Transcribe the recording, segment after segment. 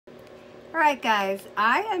Alright guys,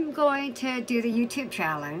 I am going to do the YouTube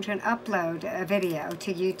challenge and upload a video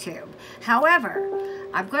to YouTube. However,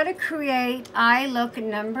 I'm going to create eye look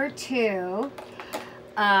number 2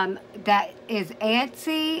 that is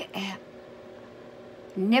antsy,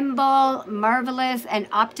 nimble, marvelous, and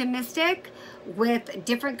optimistic with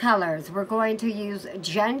different colors. We're going to use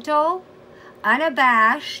gentle,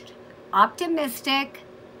 unabashed, optimistic,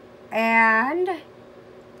 and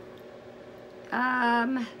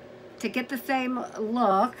to get the same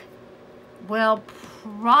look, we'll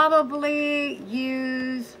probably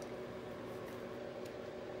use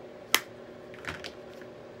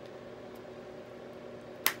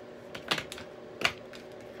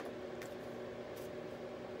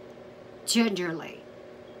gingerly.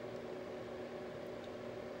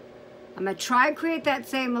 I'm going to try and create that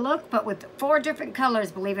same look, but with 4 different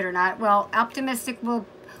colors, believe it or not. Well, optimistic will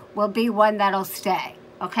be one that'll stay,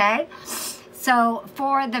 okay? So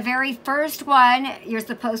for the very first one, you're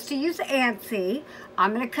supposed to use antsy.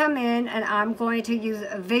 I'm going to come in and I'm going to use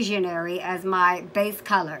visionary as my base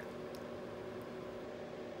color.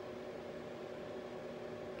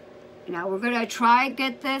 Now we're going to try and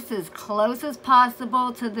get this as close as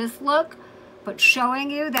possible to this look, but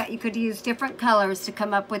showing you that you could use different colors to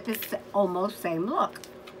come up with this almost same look.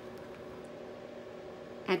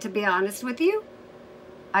 And to be honest with you,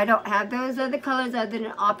 I don't have those other colors other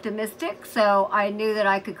than optimistic, so I knew that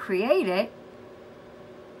I could create it.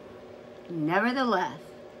 Nevertheless.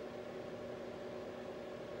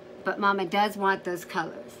 But Mama does want those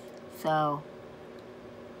colors. So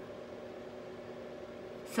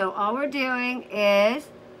all we're doing is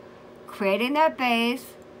creating that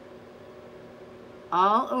base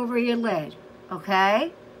all over your lid,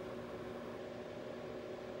 okay?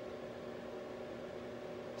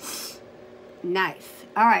 Nice.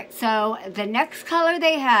 All right, so the next color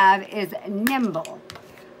they have is nimble.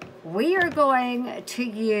 We are going to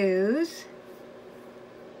use,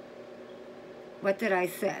 what did I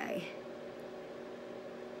say?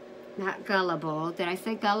 Not gullible. Did I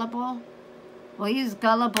say gullible? We'll use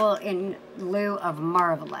gullible in lieu of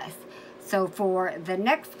marvelous. So for the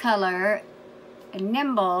next color,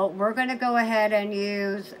 nimble, we're going to go ahead and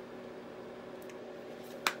use,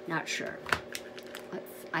 not sure.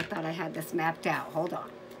 I thought I had this mapped out. Hold on.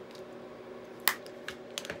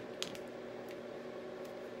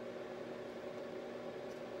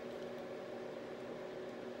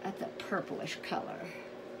 That's a purplish color.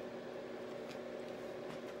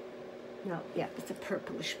 No, yeah, it's a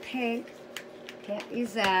purplish pink. Can't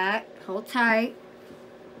use that. Hold tight.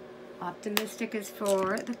 Optimistic is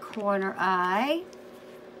for the corner eye.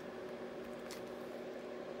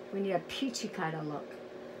 We need a peachy kind of look.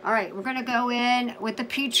 All right, we're going to go in with the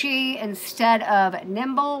peachy instead of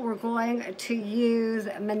nimble. We're going to use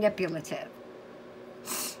manipulative.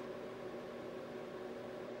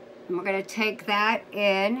 And we're going to take that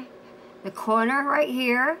in the corner right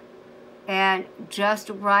here and just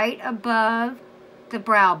right above the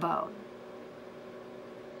brow bone.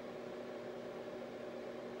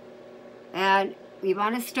 And we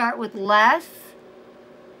want to start with less.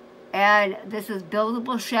 And this is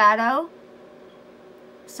buildable shadow.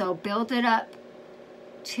 So build it up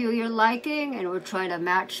to your liking, and we're trying to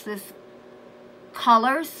match this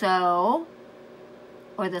color, so,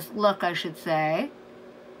 or this look, I should say.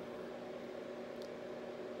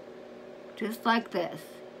 Just like this.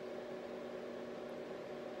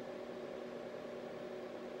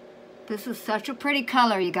 This is such a pretty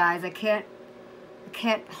color, you guys. I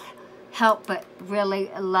can't help but really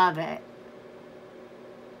love it.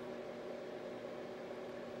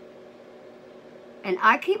 And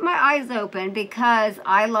I keep my eyes open because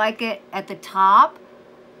I like it at the top,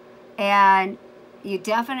 and you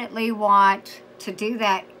definitely want to do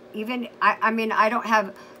that. Even, I mean, I don't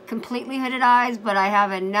have completely hooded eyes, but I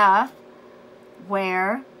have enough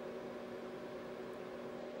where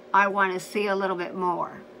I want to see a little bit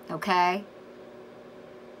more, okay?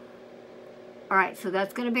 All right, so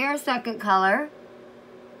that's going to be our second color.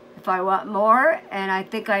 If I want more, and I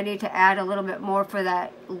think I need to add a little bit more for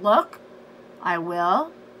that look, I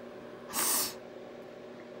will.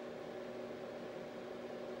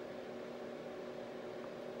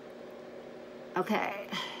 Okay,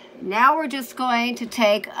 now we're just going to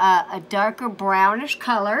take a darker brownish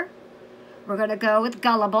color. We're going to go with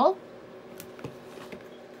gullible.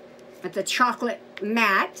 It's a chocolate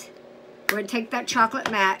matte. We're going to take that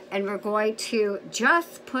chocolate matte and we're going to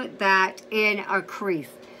just put that in our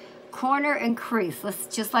crease. Corner and crease. Let's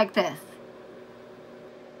just like this.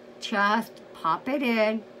 Just pop it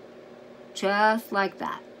in, just like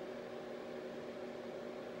that.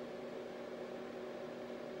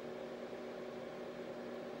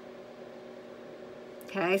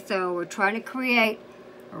 Okay, so we're trying to create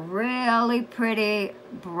a really pretty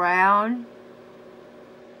brown.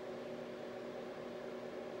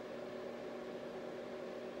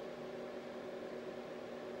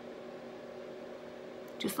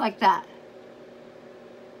 Just like that.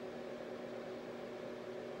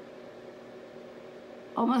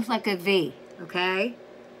 Almost like a V, okay?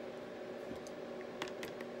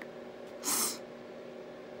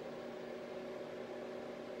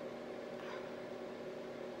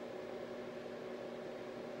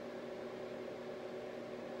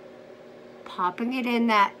 Popping it in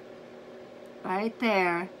that right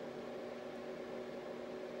there.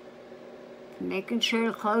 Making sure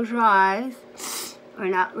to close your eyes, or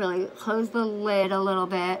not really, close the lid a little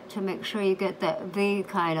bit to make sure you get that V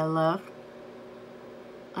kind of look.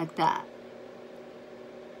 Like that.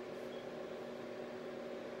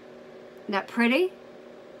 Isn't that pretty?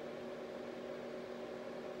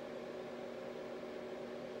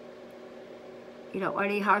 You don't want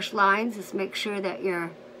any harsh lines, just make sure that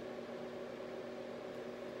you're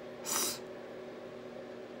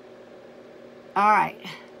alright.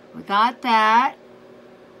 We got that.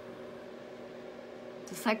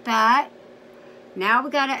 Just like that. Now we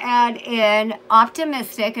got to add in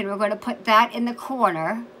Optimistic, and we're going to put that in the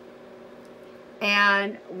corner.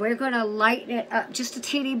 And we're going to lighten it up just a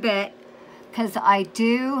teeny bit, because I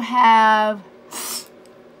do have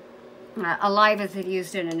Alive as it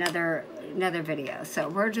used in another video. So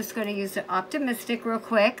we're just going to use the Optimistic real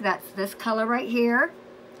quick. That's this color right here.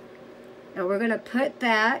 And we're going to put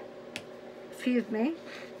that, excuse me,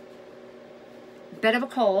 bit of a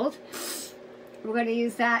cold. We're going to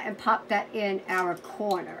use that and pop that in our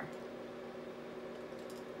corner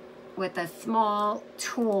with a small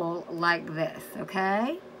tool like this,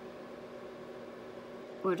 okay?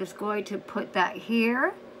 We're just going to put that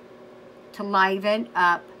here to liven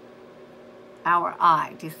up our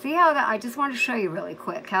eye. Do you see how that, I just want to show you really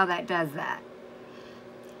quick how that does that.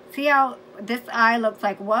 See how this eye looks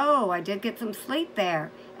like, whoa, I did get some sleep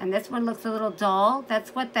there. And this one looks a little dull.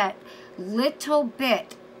 That's what that little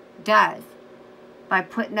bit does by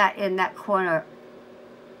putting that in that corner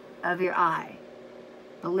of your eye.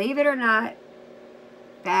 Believe it or not,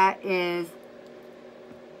 that is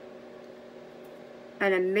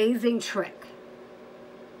an amazing trick.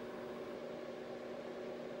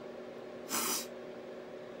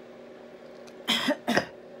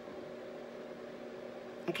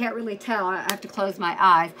 I can't really tell. I have to close my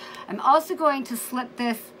eyes. I'm also going to slip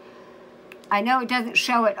this. I know it doesn't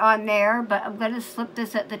show it on there, but I'm going to slip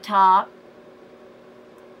this at the top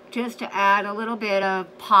just to add a little bit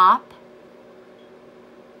of pop.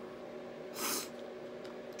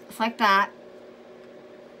 Just like that.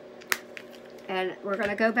 And we're going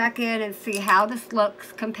to go back in and see how this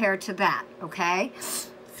looks compared to that, okay?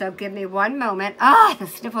 So give me one moment. Ah, the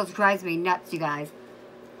sniffles drives me nuts, you guys.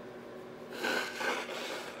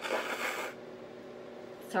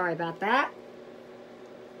 Sorry about that.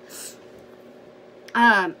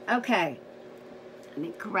 Okay. Let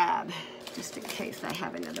me grab, just in case I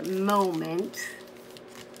have another moment.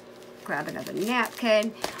 Grab another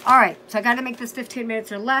napkin. All right, so I got to make this 15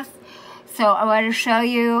 minutes or less. So I want to show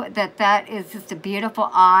you that that is just a beautiful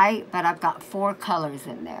eye, but I've got 4 colors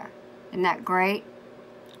in there. Isn't that great?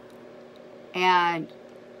 And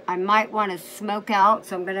I might want to smoke out,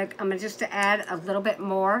 so I'm gonna just to add a little bit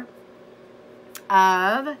more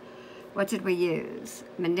of, what did we use?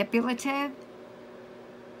 Manipulative.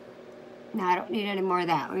 No, I don't need any more of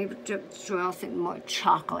that. Let me draw some more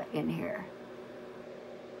chocolate in here.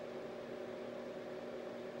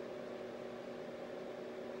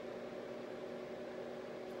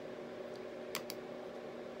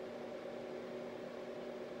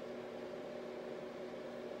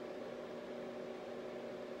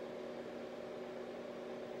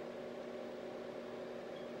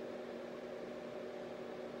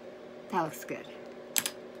 That looks good.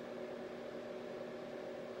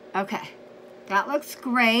 Okay, that looks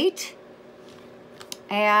great.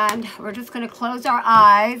 And we're just going to close our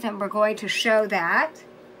eyes and we're going to show that.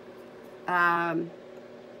 I'm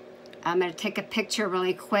going to take a picture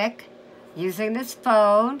really quick using this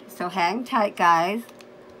phone. So hang tight, guys,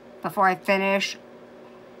 before I finish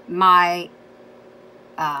my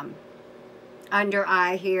under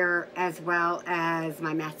eye here as well as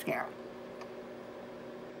my mascara.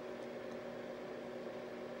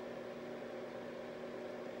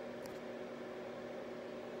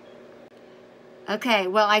 Okay,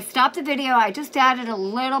 well, I stopped the video. I just added a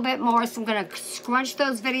little bit more, so I'm going to scrunch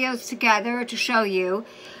those videos together to show you.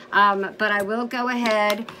 But I will go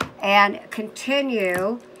ahead and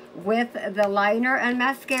continue with the liner and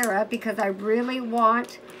mascara because I really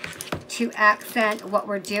want to accent what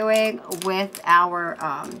we're doing with our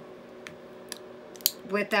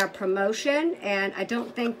promotion. And I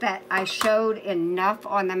don't think that I showed enough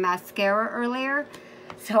on the mascara earlier.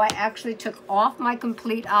 So I actually took off my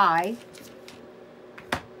complete eye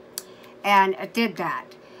and did that.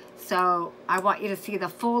 So I want you to see the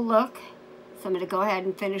full look. So I'm going to go ahead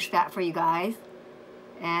and finish that for you guys.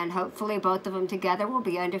 And hopefully both of them together will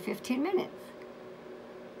be under 15 minutes.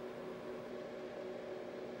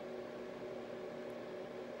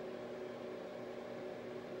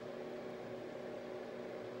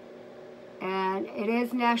 And it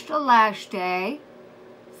is National Lash Day.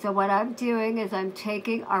 So what I'm doing is I'm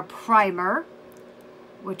taking our primer,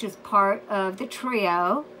 which is part of the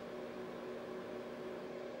trio,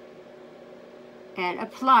 and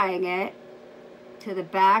applying it to the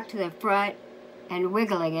back, to the front, and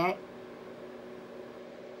wiggling it,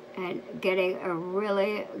 and getting a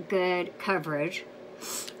really good coverage.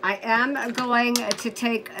 I am going to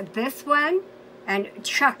take this one and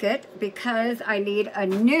chuck it because I need a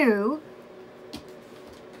new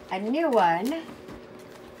one.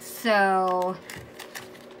 So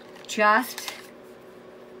just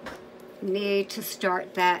need to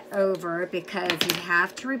start that over because you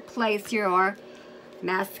have to replace your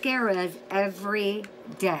mascaras every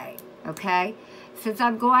day, okay? Since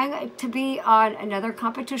I'm going to be on another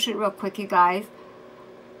competition real quick, you guys,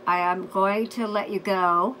 I am going to let you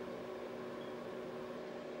go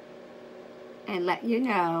and let you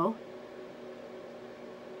know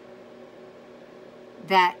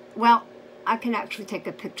that, well, I can actually take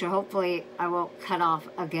a picture. Hopefully I won't cut off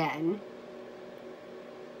again.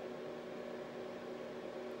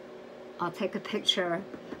 I'll take a picture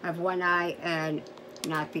of one eye and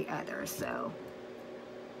not the other, so.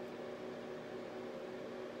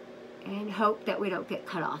 And hope that we don't get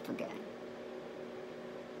cut off again.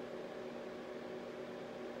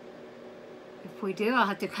 If we do, I'll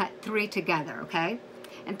have to cut 3 together, okay?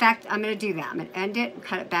 In fact, I'm going to do that. I'm going to end it and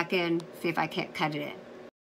cut it back in, see if I can't cut it in.